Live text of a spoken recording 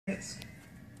risk.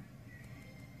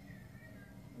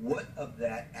 What of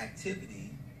that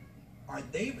activity are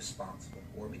they responsible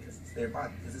for because it's their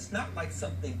body? Because it's not like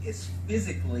something is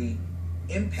physically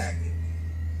impacted.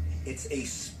 It's a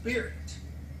spirit.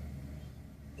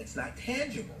 It's not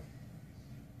tangible.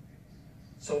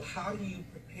 So how do you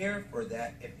prepare for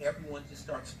that if everyone just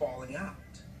starts falling out?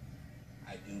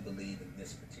 I do believe in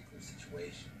this particular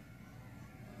situation,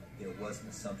 there was an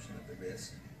assumption of the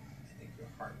risk. I think your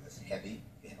heart was heavy.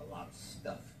 You had a lot of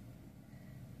stuff.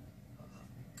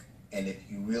 And if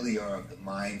you really are of the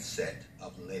mindset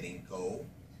of letting go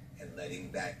and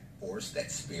letting that force,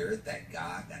 that spirit, that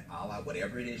God, that Allah,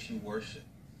 whatever it is you worship,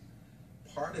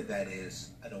 part of that is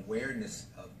an awareness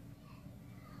of,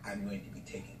 I'm going to be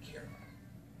taken care of.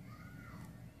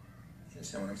 You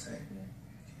understand what I'm saying? Yeah.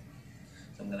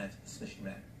 So I'm going to have to dismiss you,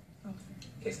 Matt. Okay.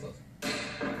 Case closed.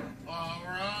 All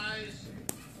rise.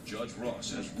 Judge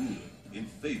Ross has ruled in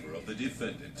favor of the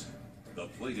defendant. The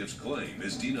plaintiff's claim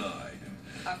is denied.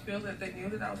 I feel that they knew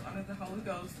that I was under the Holy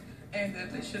Ghost and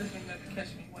that they should have been there to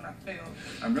catch me when I failed.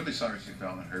 I'm really sorry she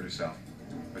fell and hurt herself,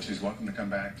 but she's welcome to come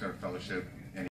back to our fellowship